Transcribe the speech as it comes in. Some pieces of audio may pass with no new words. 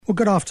Well,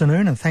 good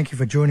afternoon, and thank you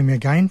for joining me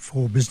again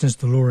for Business,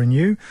 the Law and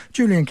You.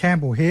 Julian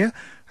Campbell here,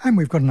 and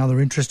we've got another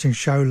interesting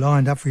show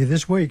lined up for you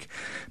this week.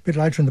 A bit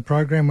later in the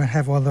program, we'll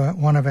have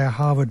one of our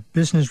Harvard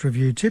Business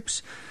Review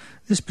tips.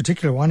 This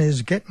particular one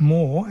is get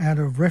more out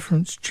of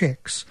reference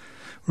checks.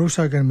 We're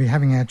also going to be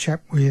having our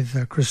chat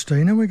with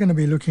Christina. We're going to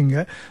be looking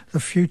at the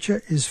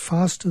future is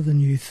faster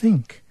than you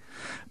think.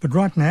 But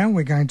right now,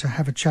 we're going to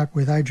have a chat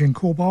with Adrian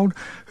Corbould,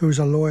 who is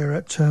a lawyer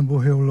at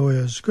Turnbull Hill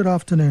Lawyers. Good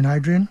afternoon,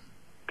 Adrian.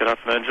 Good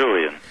afternoon,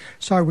 Julian.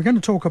 So we're going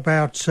to talk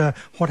about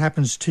what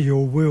happens to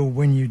your will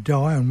when you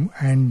die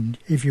and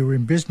if you're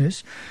in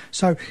business.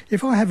 So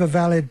if I have a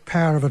valid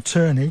power of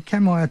attorney,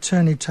 can my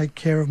attorney take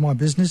care of my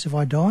business if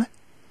I die?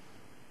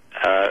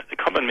 The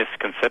common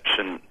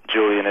misconception,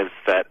 Julian, is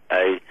that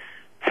a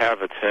power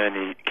of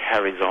attorney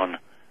carries on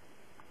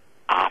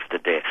after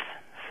death.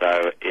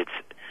 So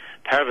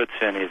power of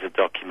attorney is a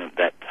document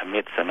that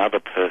permits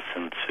another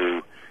person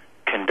to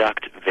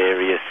conduct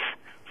various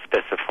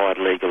specified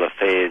legal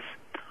affairs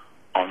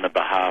on the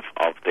behalf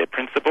of their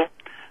principal,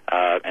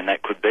 and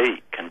that could be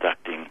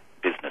conducting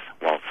business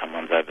while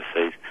someone's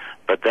overseas.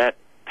 But that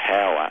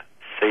power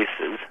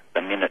ceases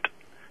the minute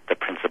the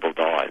principal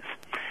dies,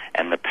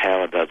 and the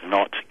power does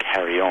not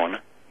carry on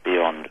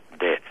beyond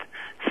death.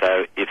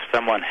 So if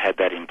someone had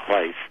that in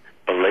place,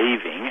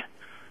 believing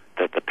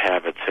that the power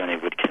of attorney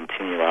would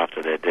continue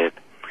after their death,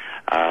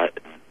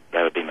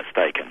 they would be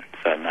mistaken.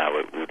 So no,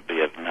 it would be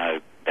of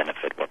no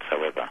benefit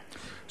whatsoever.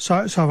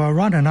 So if I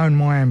run and own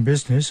my own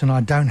business and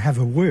I don't have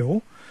a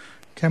will,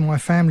 can my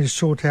family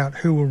sort out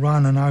who will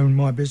run and own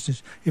my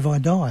business if I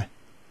die?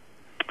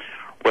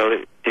 Well,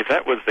 if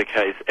that was the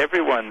case,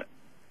 everyone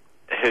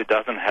who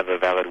doesn't have a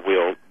valid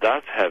will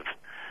does have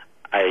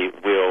a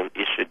will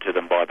issued to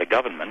them by the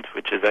government,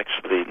 which is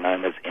actually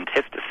known as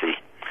intestacy,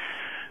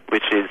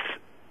 which is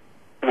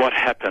what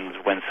happens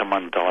when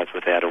someone dies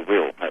without a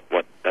will.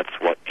 That's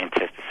what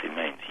intestacy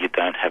means. You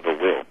don't have a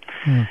will.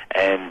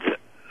 And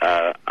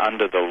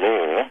under the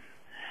law,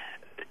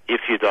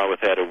 if you die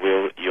without a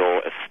will, your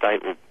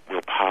estate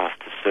will pass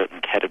to certain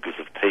categories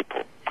of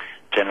people.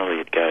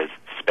 Generally, it goes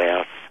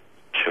spouse,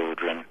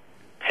 children,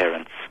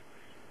 parents,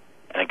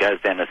 and it goes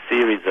down a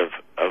series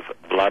of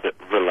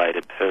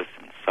blood-related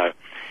persons. So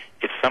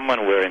if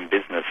someone were in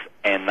business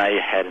and they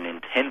had an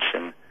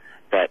intention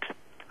that,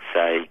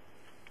 say,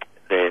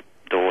 their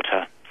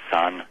daughter,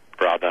 son,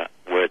 brother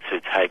were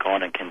to take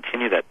on and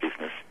continue that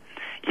business,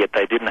 yet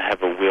they didn't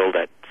have a will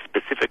that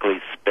specifically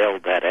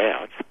spelled that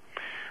out,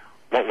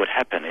 what would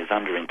happen is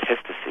under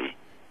intestacy,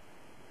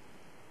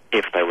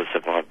 if they were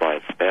survived by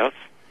a spouse,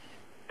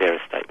 their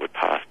estate would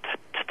pass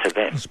to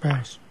them. A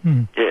spouse.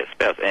 Yeah,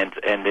 spouse. And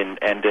in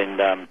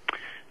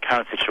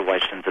current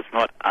situations, it's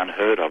not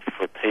unheard of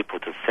for people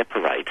to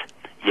separate,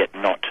 yet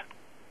not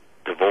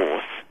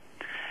divorce.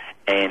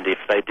 And if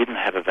they didn't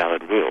have a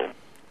valid will,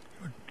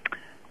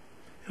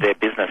 their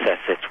business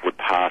assets would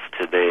pass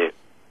to their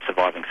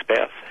surviving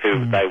spouse,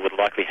 who they would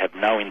likely have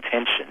no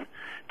intention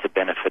to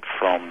benefit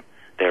from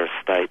their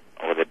estate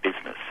or their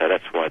business. So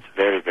that's why it's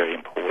very, very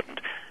important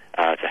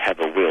to have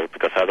a will,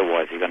 because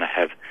otherwise you're going to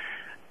have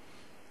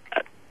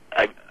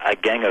a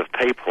gang of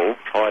people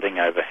fighting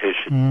over who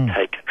should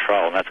take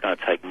control, and that's going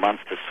to take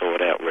months to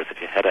sort out, whereas if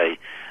you had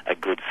a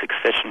good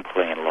succession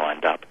plan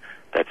lined up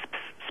that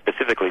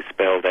specifically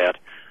spelled out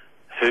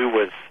who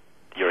was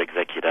your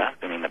executor,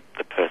 I mean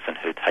the person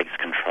who takes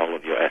control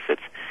of your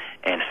assets,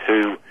 and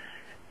who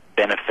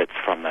benefits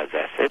from those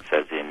assets,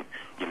 as in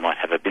you might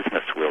have a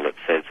business will that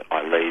says,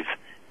 I leave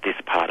this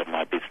part of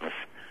my business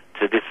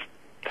to this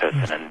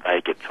person and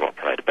they get to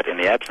operate it. But in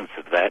the absence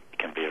of that, it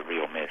can be a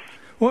real mess.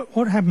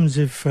 What happens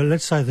if,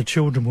 let's say, the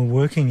children were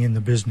working in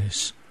the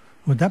business?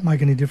 Would that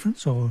make any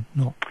difference or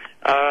not?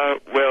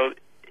 Well,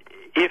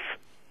 if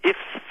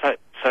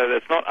so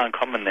it's not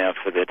uncommon now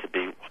for there to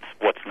be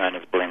what's known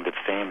as blended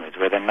families,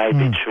 where there may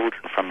be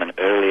children from an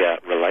earlier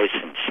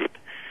relationship,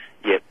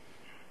 yet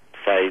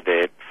say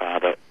their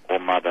father or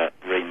mother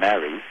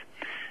remarries,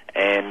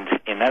 and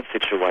in that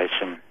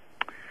situation,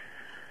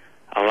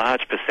 a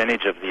large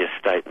percentage of the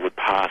estate would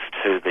pass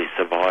to the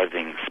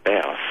surviving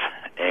spouse,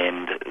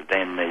 and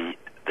then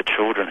the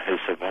children who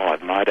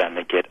survive might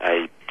only get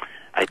a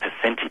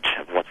percentage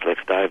of what's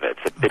left over. It's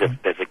a bit of,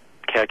 there's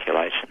a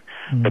calculation,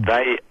 but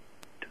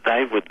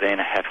they would then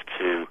have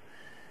to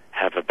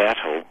have a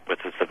battle with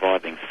the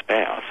surviving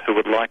spouse, who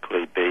would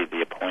likely be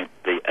the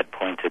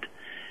appointed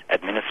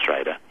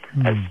administrator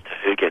as to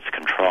who gets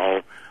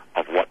control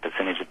of what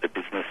percentage of the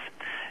business.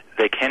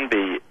 There can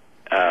be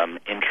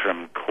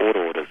interim court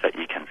orders that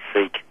you can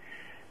seek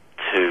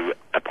to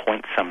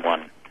appoint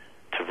someone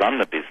to run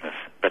the business,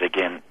 but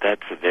again,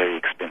 that's a very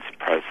expensive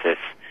process.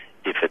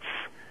 If it's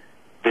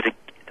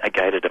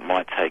litigated, it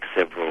might take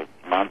several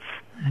months,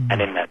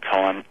 and in that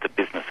time, the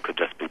business could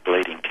just be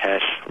bleeding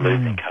cash,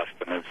 losing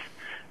customers,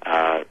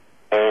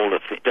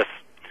 just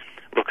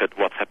look at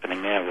what's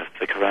happening now with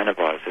the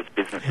coronavirus as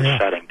businesses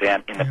shutting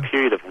down in a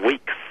period of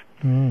weeks.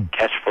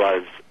 Cash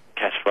flows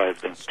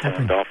being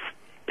turned off.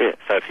 Yeah,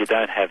 so if you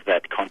don't have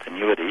that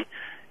continuity,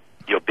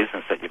 your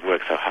business that you've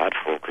worked so hard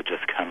for could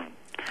just come.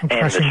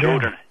 And the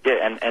children,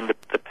 and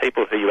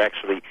who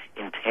actually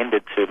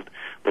intended to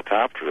look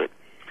after it,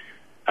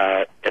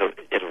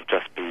 it'll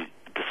just be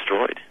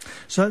destroyed.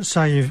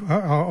 So you've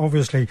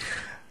obviously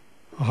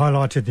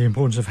highlighted the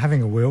importance of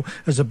having a will.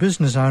 As a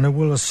business owner,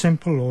 will a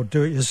simple or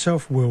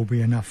do-it-yourself will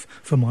be enough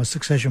for my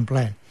succession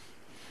plan?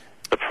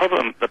 The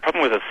problem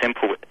with a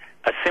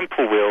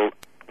simple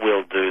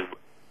will do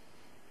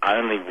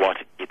only what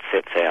it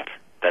sets out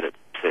that it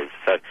says.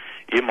 So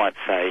you might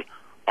say,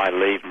 I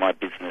leave my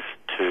business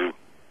to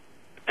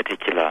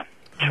particular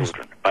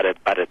children, but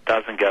it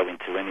doesn't go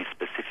into any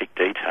specific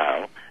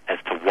detail as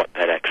to what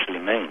that actually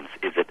means.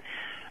 Is it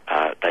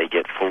they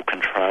get full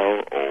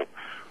control, or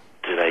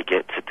do they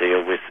get to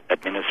deal with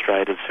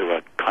administrators who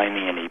are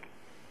claiming any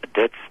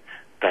debts?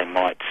 They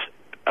might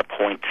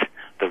appoint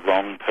the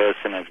wrong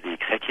person as the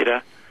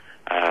executor.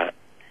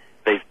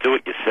 These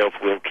do-it-yourself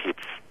will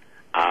kits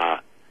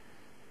are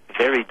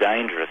very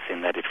dangerous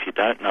in that if you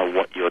don't know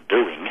what you're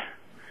doing,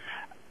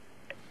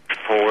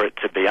 for it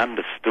to be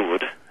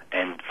understood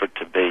and for it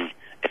to be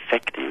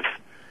effective,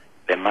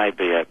 there may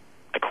be a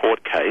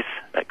court case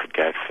that could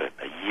go for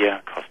a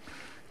year, cost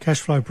cash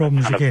flow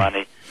problems a ton again. of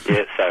money.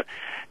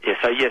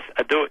 So yes,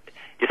 a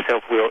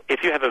do-it-yourself will.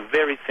 If you have a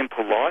very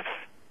simple life,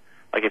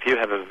 like if you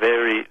have a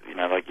very,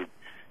 like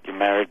you're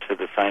married to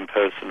the same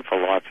person for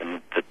life,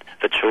 and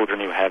the children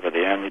you have are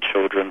the only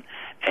children,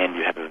 and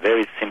you have a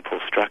very simple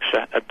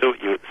structure, a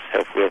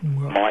do-it-yourself will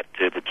might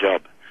do the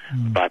job,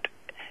 but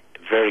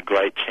very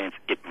great chance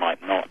it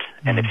might not.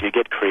 And if you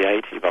get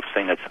creative, I've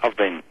seen it.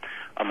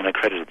 I'm an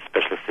accredited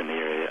specialist in the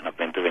area, and I've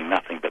been doing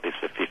nothing but this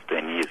for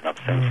 15 years, and I've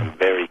seen some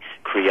very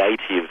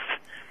creative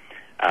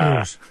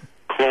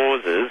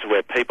clauses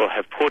where people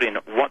have put in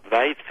what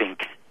they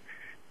think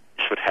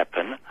should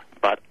happen,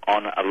 but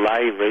on a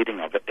lay reading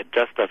of it, it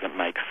just doesn't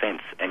make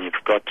sense, and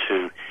you've got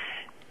to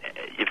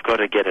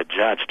get a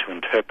judge to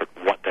interpret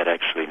what that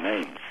actually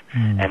means.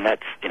 And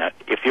that's,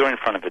 if you're in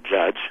front of a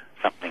judge,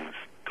 something's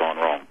gone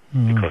wrong,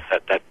 because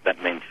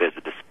that means there's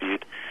a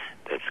dispute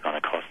that's going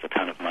to cost a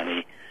ton of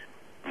money.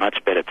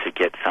 Much better to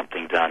get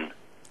something done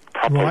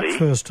properly. Right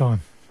first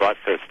time,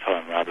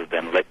 rather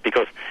than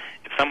because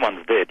if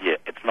someone's dead,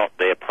 it's not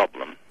their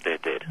problem, they're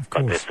dead.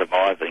 But their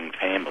surviving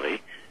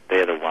family,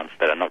 they're the ones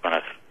that are not going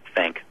to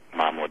thank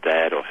mum or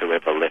dad or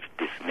whoever left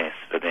this mess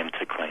for them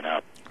to clean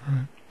up.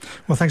 Right.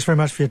 Well, thanks very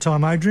much for your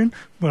time, Adrian.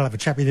 We'll have a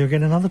chat with you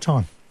again another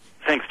time.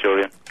 Thanks,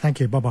 Julian. Thank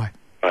you. Bye-bye.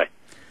 Bye.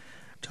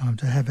 Time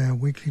to have our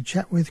weekly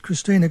chat with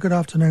Christina. Good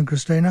afternoon,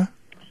 Christina.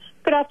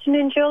 Good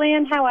afternoon,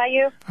 Julian. How are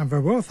you? I'm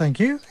very well, thank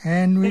you.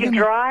 And you're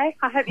dry?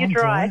 I hope you're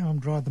dry. I'm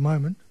dry at the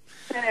moment.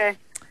 Yeah.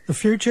 The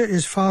future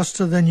is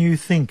faster than you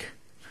think.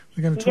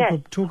 We're going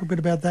to talk a bit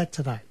about that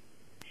today.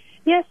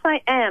 Yes, I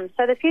am.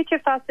 So The Future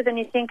Faster Than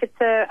You Think, it's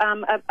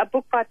a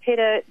book by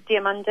Peter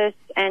Diamandis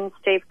and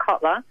Steve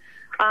Kotler.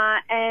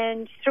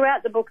 And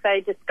throughout the book, they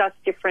discuss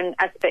different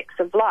aspects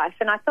of life.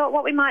 And I thought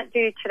what we might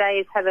do today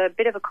is have a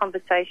bit of a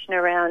conversation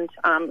around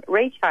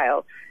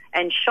retail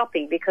and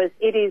shopping, because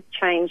it is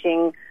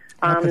changing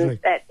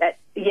at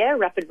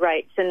rapid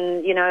rates.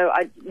 And,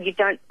 you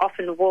don't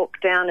often walk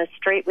down a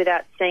street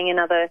without seeing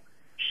another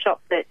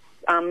shop that's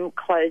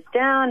closed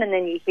down, and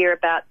then you hear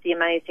about the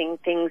amazing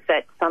things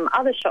that some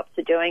other shops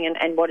are doing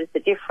and what is the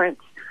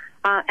difference.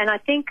 And I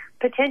think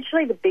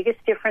potentially the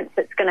biggest difference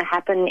that's going to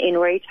happen in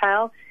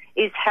retail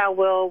is how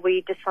well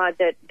we decide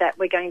that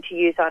we're going to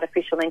use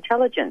artificial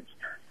intelligence.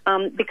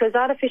 Because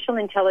artificial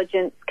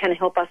intelligence can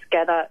help us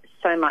gather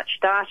so much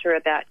data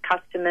about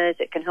customers.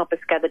 It can help us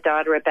gather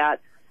data about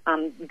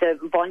the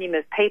volume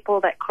of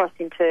people that cross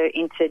into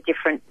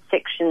different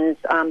sections,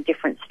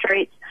 different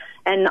streets.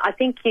 And I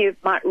think you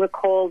might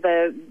recall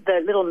the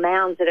little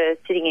mounds that are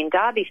sitting in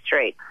Derby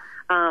Street,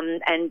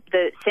 and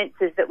the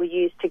sensors that were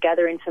used to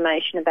gather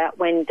information about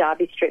when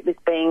Derby Street was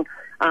being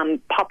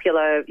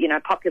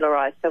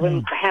popularised. So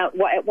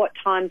at what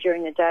time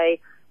during the day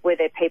were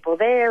there people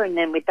there, and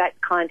then with that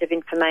kind of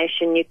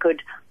information you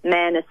could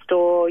man a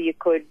store, you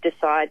could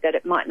decide that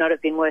it might not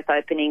have been worth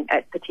opening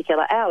at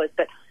particular hours.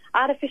 But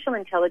artificial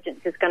intelligence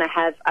is going to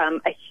have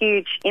a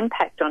huge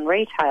impact on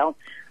retail.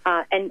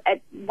 And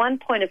at one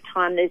point of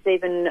time, there's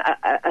even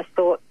a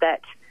thought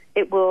that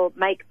it will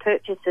make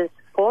purchases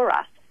for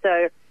us.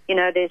 So,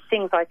 there's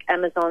things like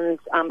Amazon's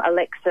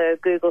Alexa,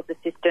 Google's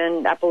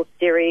Assistant, Apple's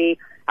Siri,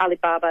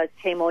 Alibaba's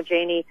Tmall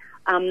Genie,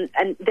 and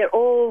they're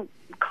all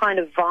kind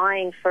of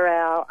vying for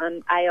our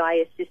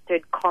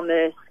AI-assisted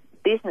commerce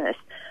business.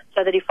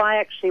 So that if I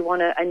actually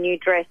want a new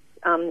dress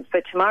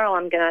for tomorrow,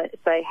 I'm going to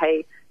say,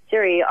 hey,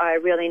 Siri, I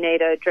really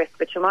need a dress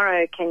for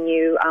tomorrow. Can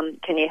you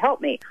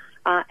help me?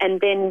 And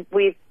then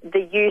with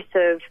the use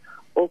of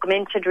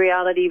augmented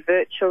reality,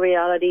 virtual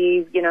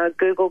reality,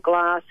 Google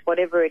Glass,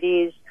 whatever it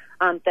is,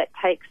 that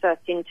takes us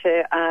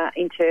into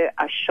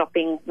a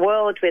shopping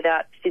world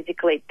without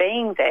physically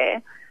being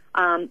there,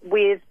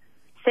 with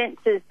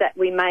sensors that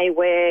we may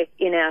wear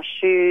in our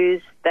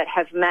shoes that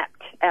have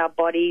mapped our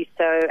body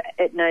so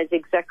it knows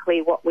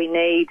exactly what we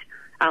need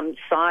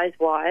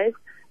size-wise.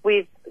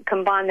 We've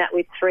combined that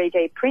with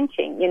 3D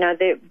printing.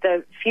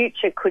 The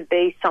future could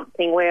be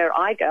something where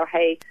I go,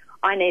 hey,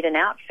 I need an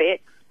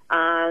outfit.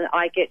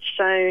 I get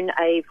shown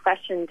a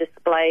fashion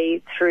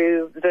display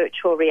through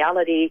virtual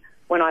reality.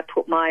 When I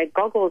put my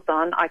goggles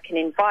on, I can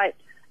invite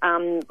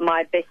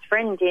my best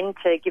friend in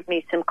to give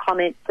me some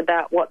comments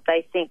about what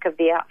they think of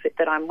the outfit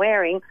that I'm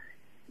wearing.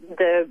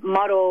 The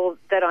model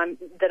that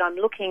I'm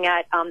looking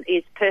at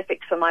is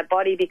perfect for my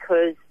body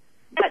because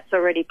that's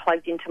already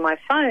plugged into my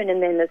phone,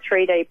 and then the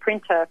 3D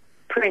printer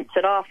prints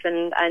it off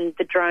and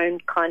the drone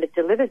kind of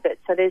delivers it.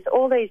 So there's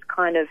all these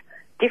kind of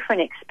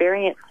different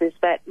experiences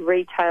that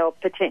retail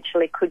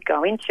potentially could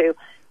go into.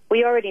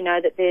 We already know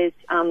that there's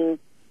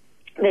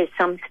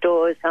some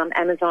stores,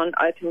 Amazon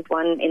opened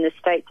one in the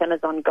States,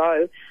 Amazon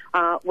Go,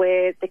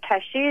 where the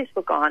cashiers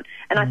were gone.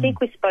 And I think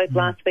we spoke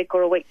last week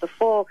or a week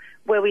before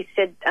where we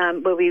said,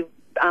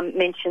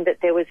 mentioned that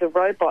there was a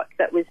robot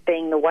that was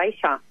being the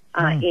waiter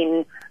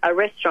in a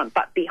restaurant,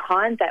 but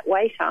behind that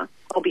waiter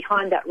or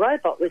behind that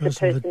robot was a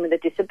person with a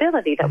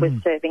disability that was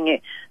serving you.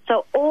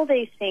 So all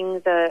these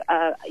things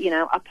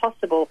are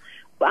possible.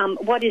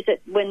 What is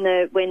it when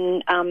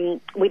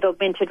with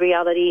augmented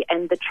reality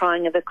and the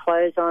trying of the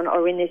clothes on,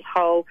 or in this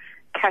whole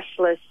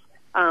cashless,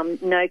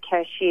 no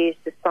cashier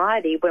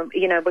society, when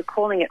we're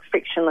calling it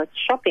frictionless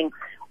shopping?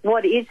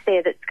 What is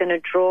there that's going to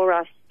draw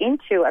us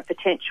into a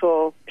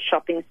potential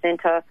shopping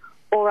centre,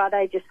 or are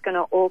they just going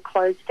to all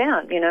close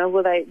down?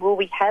 Will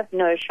we have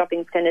no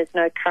shopping centres,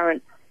 no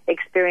current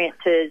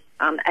experiences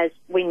as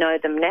we know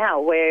them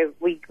now, where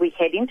we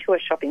head into a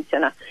shopping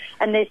centre?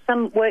 And there's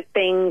some work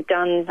being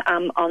done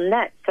on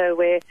that. So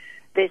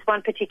there's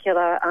one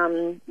particular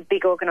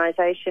big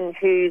organisation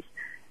who's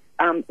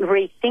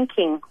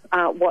rethinking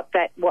what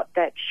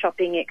that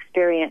shopping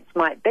experience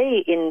might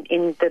be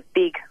in the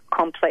big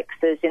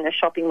complexes, in the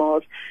shopping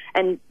malls.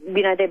 And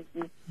they're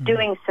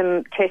doing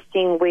some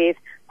testing with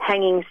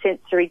hanging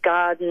sensory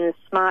gardens,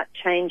 smart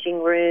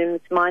changing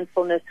rooms,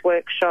 mindfulness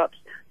workshops.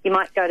 You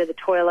might go to the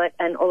toilet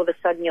and all of a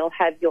sudden you'll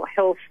have your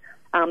health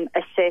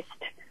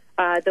assessed.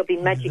 There'll be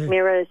magic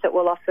mirrors that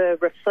will offer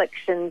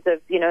reflections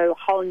of, a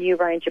whole new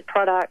range of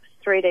products,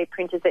 3D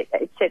printers,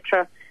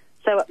 etc.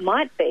 So it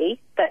might be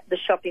that the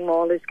shopping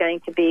mall is going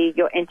to be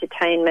your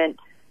entertainment,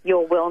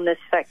 your wellness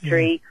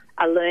factory,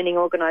 a learning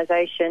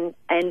organisation,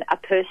 and a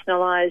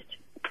personalised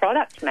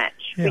product match.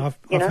 Yeah,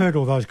 I've heard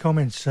all those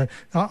comments.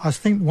 I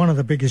think one of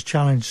the biggest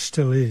challenges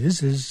still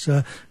is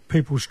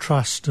people's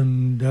trust,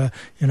 and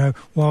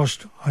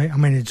whilst I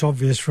mean it's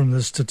obvious from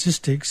the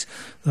statistics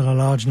that a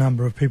large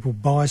number of people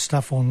buy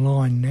stuff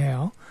online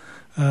now,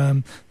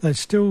 they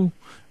still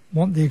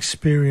want the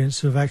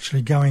experience of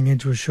actually going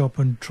into a shop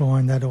and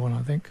trying that on,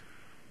 I think.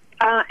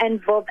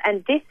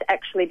 And this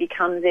actually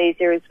becomes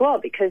easier as well,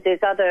 because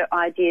there's other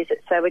ideas that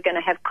say we're going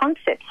to have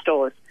concept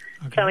stores.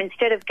 Okay. So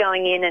instead of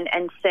going in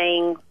and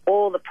seeing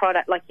all the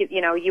product, like,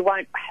 you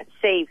won't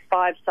see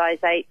 5 size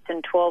 8s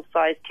and 12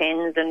 size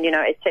 10s and,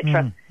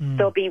 etc.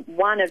 There'll be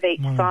one of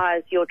each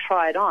size. You'll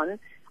try it on,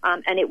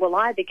 and it will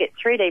either get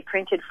 3D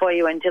printed for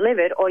you and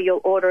delivered, or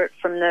you'll order it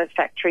from the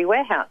factory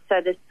warehouse.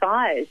 So the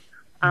size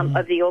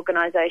of the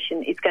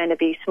organisation is going to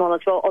be small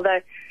as well.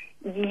 Although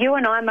you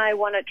and I may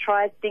want to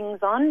try things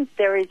on,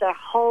 there is a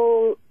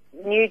whole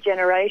new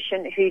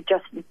generation who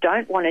just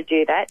don't want to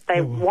do that.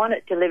 They want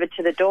it delivered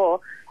to the door.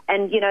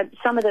 And,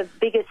 some of the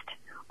biggest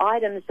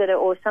items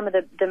or some of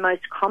the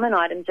most common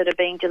items that are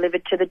being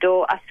delivered to the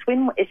door are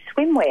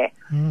swimwear.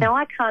 Now,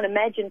 I can't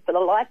imagine for the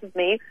life of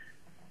me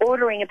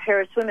ordering a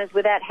pair of swimmers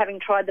without having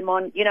tried them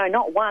on,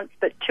 not once,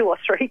 but 2 or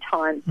 3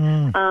 times.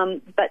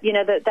 But,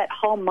 that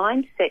whole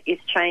mindset is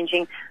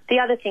changing. The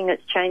other thing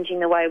that's changing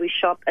the way we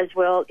shop as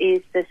well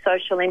is the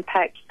social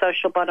impact,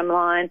 social bottom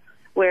line.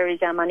 Where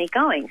is our money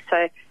going?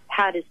 So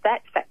how does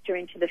that factor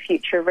into the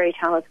future of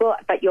retail as well?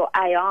 But your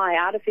AI,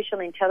 artificial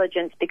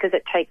intelligence, because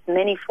it takes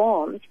many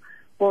forms,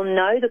 will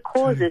know the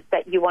causes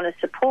that you want to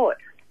support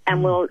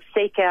and will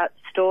seek out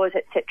stores,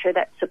 etc.,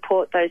 that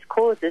support those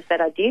causes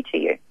that are dear to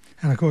you.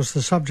 And, of course,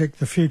 the subject,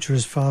 the future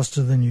is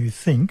faster than you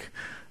think.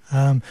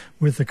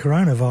 With the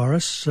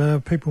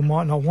coronavirus, people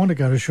might not want to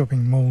go to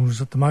shopping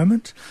malls at the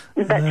moment.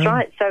 That's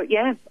right. So,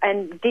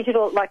 and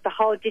digital, like the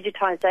whole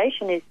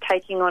digitisation is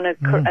taking on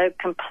a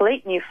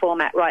complete new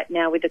format right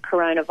now with the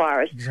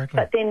coronavirus. Exactly.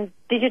 But then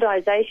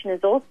digitisation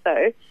is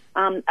also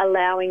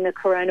allowing the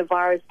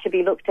coronavirus to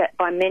be looked at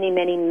by many,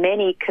 many,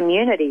 many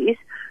communities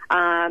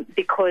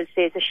because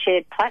there's a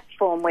shared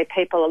platform where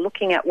people are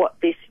looking at what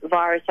this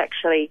virus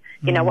actually,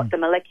 what the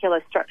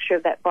molecular structure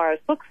of that virus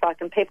looks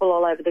like, and people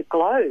all over the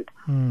globe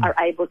are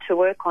able to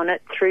work on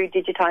it through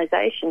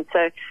digitisation.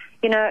 So,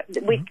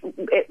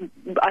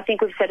 I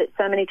think we've said it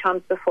so many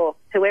times before,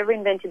 whoever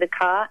invented the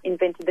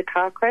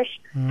car crash.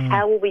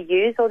 How will we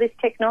use all this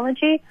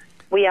technology?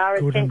 We are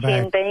a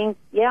sentient being.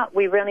 Yeah,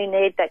 we really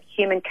need that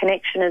human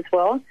connection as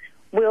well.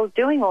 Will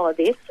doing all of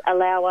this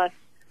allow us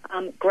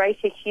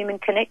greater human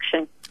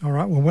connection? All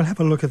right. Well, we'll have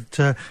a look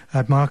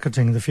at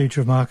marketing, the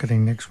future of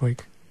marketing next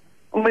week.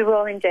 We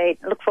will indeed.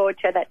 Look forward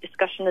to that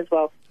discussion as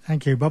well.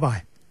 Thank you.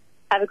 Bye-bye.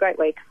 Have a great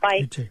week. Bye.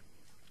 You too.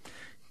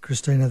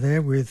 Christina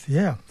there with,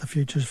 the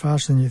future's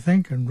faster than you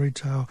think, and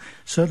retail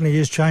certainly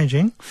is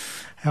changing.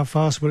 How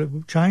fast will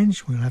it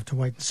change? We'll have to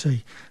wait and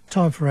see.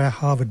 Time for our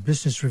Harvard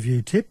Business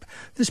Review tip.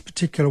 This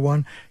particular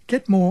one,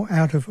 get more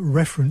out of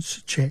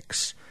reference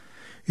checks.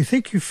 You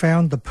think you've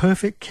found the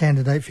perfect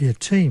candidate for your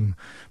team,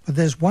 but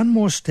there's one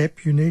more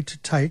step you need to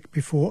take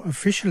before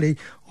officially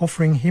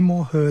offering him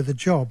or her the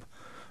job.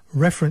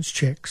 Reference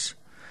checks.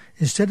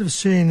 Instead of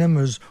seeing them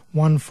as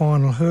one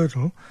final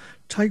hurdle,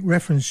 take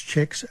reference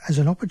checks as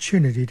an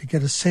opportunity to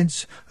get a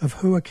sense of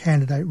who a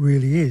candidate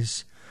really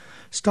is.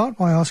 Start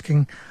by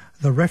asking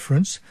the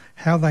reference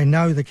how they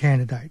know the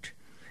candidate.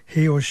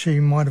 He or she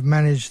might have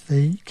managed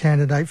the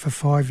candidate for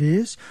 5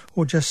 years,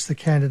 or just the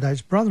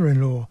candidate's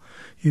brother-in-law.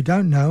 You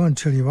don't know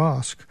until you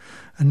ask,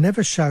 and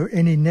never show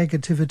any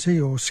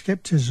negativity or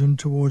scepticism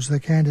towards the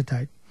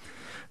candidate.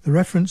 The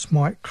reference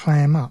might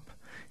clam up.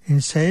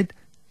 Instead,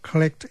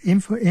 collect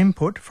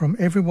input from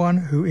everyone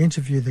who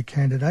interviewed the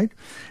candidate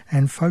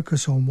and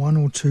focus on one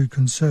or two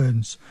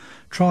concerns.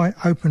 Try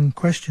open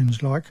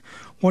questions like,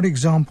 what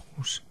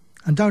examples?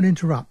 And don't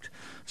interrupt.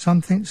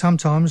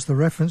 Sometimes the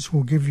reference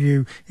will give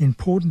you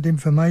important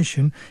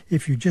information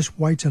if you just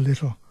wait a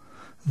little.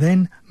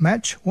 Then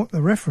match what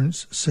the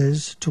reference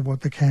says to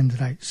what the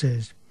candidate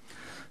says.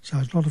 So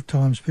a lot of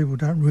times people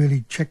don't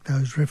really check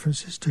those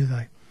references, do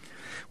they?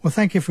 Well,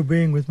 thank you for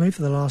being with me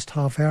for the last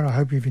half hour. I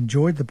hope you've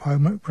enjoyed the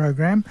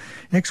program.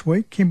 Next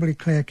week, Kimberly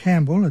Claire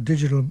Campbell, a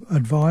digital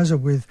advisor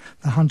with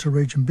the Hunter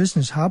Region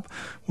Business Hub,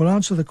 will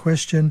answer the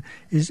question,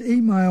 is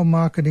email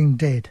marketing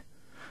dead?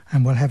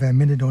 And we'll have our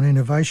Minute on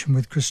Innovation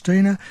with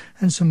Christina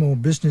and some more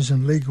business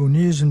and legal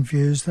news and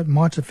views that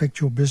might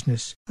affect your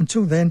business.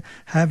 Until then,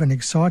 have an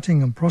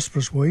exciting and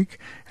prosperous week.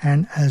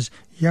 And as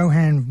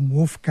Johann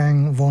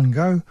Wolfgang von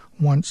Goethe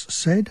once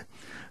said,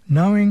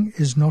 knowing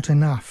is not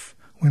enough.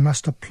 We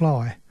must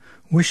apply.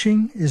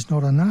 Wishing is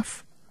not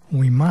enough.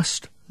 We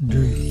must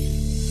do.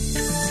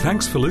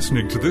 Thanks for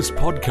listening to this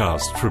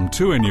podcast from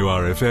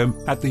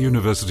 2NURFM at the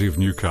University of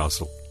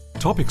Newcastle.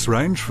 Topics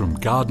range from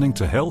gardening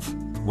to health,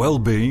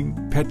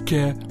 well-being, pet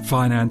care,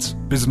 finance,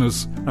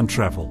 business and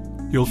travel.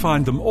 You'll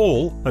find them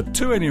all at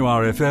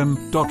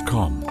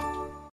 2NURFM.com.